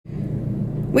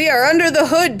We are under the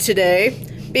hood today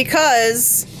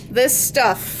because this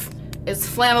stuff is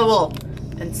flammable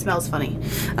and smells funny.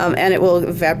 And it will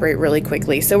evaporate really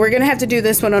quickly. So we're gonna have to do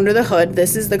this one under the hood.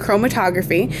 This is the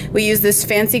chromatography. We use this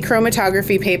fancy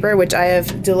chromatography paper, which I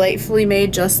have delightfully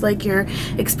made just like your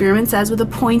experiment says, with a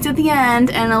point at the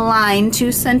end and a line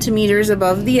 2 centimeters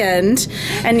above the end.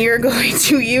 And you're going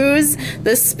to use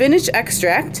the spinach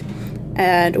extract.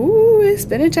 And ooh,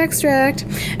 spinach extract,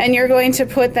 and you're going to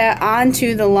put that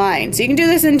onto the line. So you can do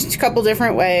this in a couple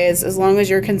different ways as long as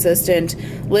you're consistent.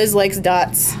 Liz likes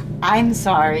dots. I'm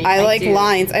sorry. I like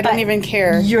lines. I don't even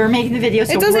care. You're making the video,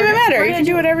 so it doesn't even matter. You can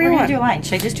do whatever you want. We're gonna do a line.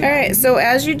 Should I just do a line? Alright, so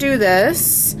as you do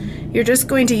this, you're just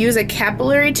going to use a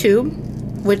capillary tube,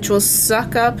 which will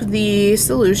suck up the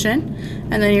solution,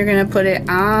 and then you're going to put it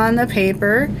on the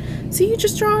paper. See, you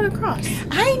just draw it across.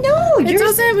 I know. It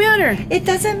doesn't matter. It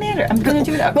doesn't matter. I'm going to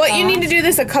do it across. Well, you need to do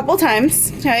this a couple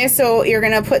times. Okay, so you're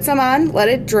going to put some on, let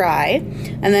it dry,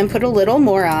 and then put a little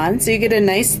more on, so you get a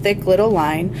nice thick little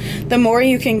line. The more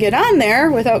you can get on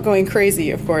there, without going crazy,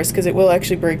 of course, because it will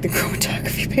actually break the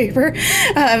chromatography paper,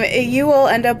 you will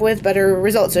end up with better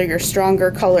results, or your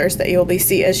stronger colors that you'll be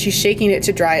see as she's shaking it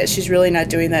to dry it. She's really not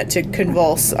doing that to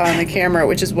convulse on the camera,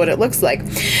 which is what it looks like.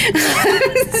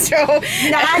 So,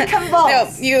 not convulse.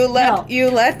 No, you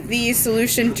let the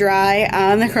solution dry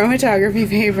on the chromatography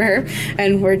paper,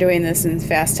 and we're doing this in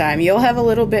fast time. You'll have a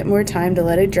little bit more time to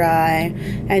let it dry,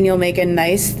 and you'll make a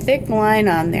nice thick line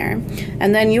on there.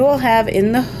 And then you will have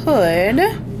in the hood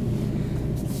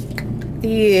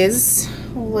these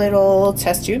little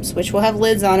test tubes, which will have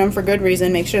lids on them for good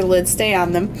reason. Make sure the lids stay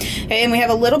on them. Okay, and we have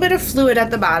a little bit of fluid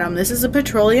at the bottom. This is a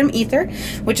petroleum ether,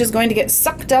 which is going to get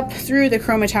sucked up through the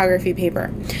chromatography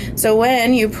paper. So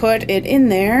when you put it in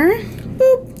there,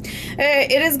 boop,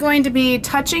 it is going to be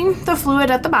touching the fluid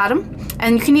at the bottom.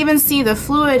 And you can even see the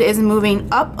fluid is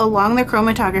moving up along the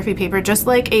chromatography paper, just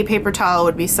like a paper towel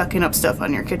would be sucking up stuff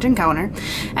on your kitchen counter.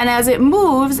 And as it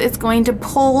moves, it's going to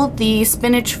pull the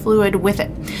spinach fluid with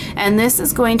it. And this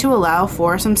is going to allow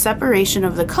for some separation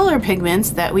of the color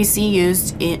pigments that we see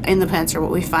used in the plants, or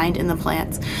what we find in the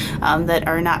plants that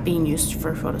are not being used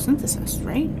for photosynthesis,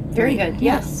 right? Very good,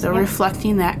 yes. So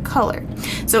reflecting that color.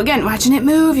 So again, watching it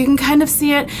move, you can kind of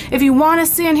see it. If you want to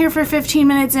stand here for 15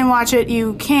 minutes and watch it,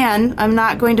 you can. I'm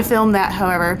not going to film that,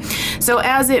 however. So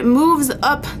as it moves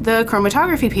up the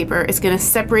chromatography paper, it's going to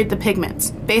separate the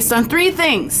pigments based on 3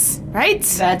 things, right?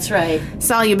 That's right.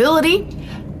 Solubility,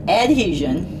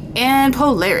 adhesion, and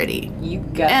polarity. You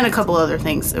got and a couple other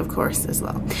things, of course, as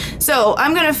well. So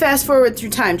I'm going to fast forward through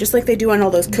time, just like they do on all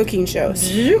those cooking shows.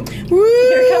 Woo!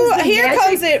 Here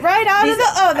comes it right out of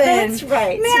the oven. That's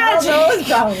right. Magic. Smell those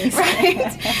brownies.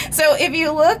 Right. So if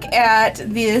you look at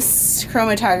this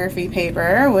chromatography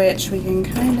paper, which we can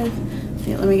kind of,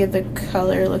 let me get the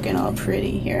color looking all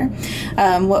pretty here.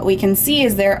 What we can see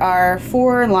is there are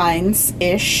 4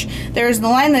 lines-ish. There's the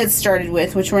line that it started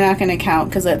with, which we're not going to count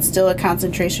because that's still a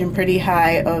concentration pretty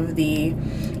high of the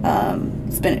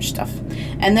spinach stuff.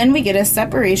 And then we get a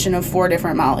separation of 4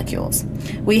 different molecules.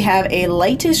 We have a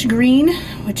lightish green,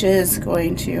 which is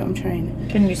going to, I'm trying.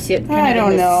 Can you see it kind I of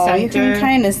don't in the know. center? You can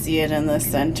kind of see it in the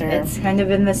center. It's kind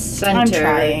of in the center. I'm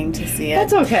trying to see it.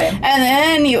 That's okay. And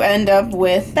then you end up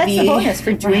with That's the bonus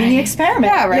for doing the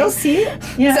experiment. Yeah, right. You'll see it.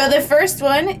 Yeah. So the first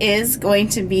one is going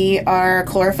to be our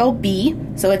chlorophyll B.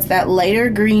 So it's that lighter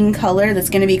green color that's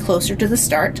going to be closer to the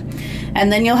start.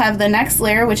 And then you'll have the next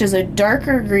layer, which is a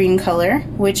darker green color,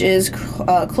 which is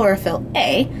chlorophyll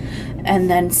A. And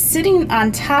then sitting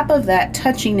on top of that,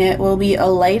 touching it, will be a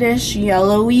lightish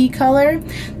yellowy color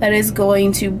that is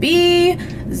going to be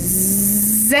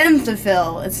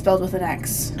xanthophyll. It's spelled with an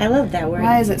X. I love that word.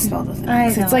 Why is it spelled with an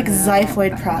X? It's like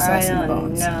xiphoid process in the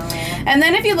bones. And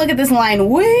then if you look at this line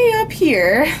way up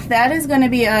here, that is going to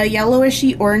be a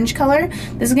yellowishy orange color.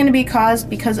 This is going to be caused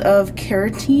because of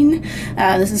carotene.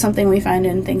 This is something we find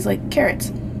in things like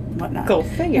carrots. Whatnot. Go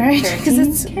figure. Right? Because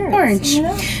it's orange. You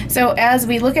know? So as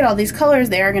we look at all these colors,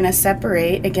 they are going to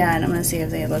separate. Again, I'm going to see if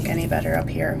they look any better up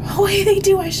here. Oh, wait, they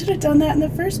do. I should have done that in the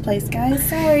first place, guys.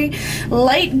 Sorry.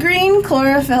 Light green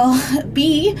chlorophyll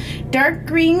B, dark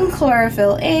green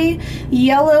chlorophyll A,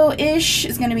 yellowish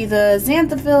is going to be the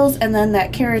xanthophylls, and then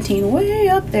that carotene way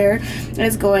up there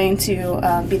is going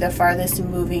to be the farthest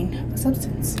moving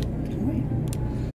substance.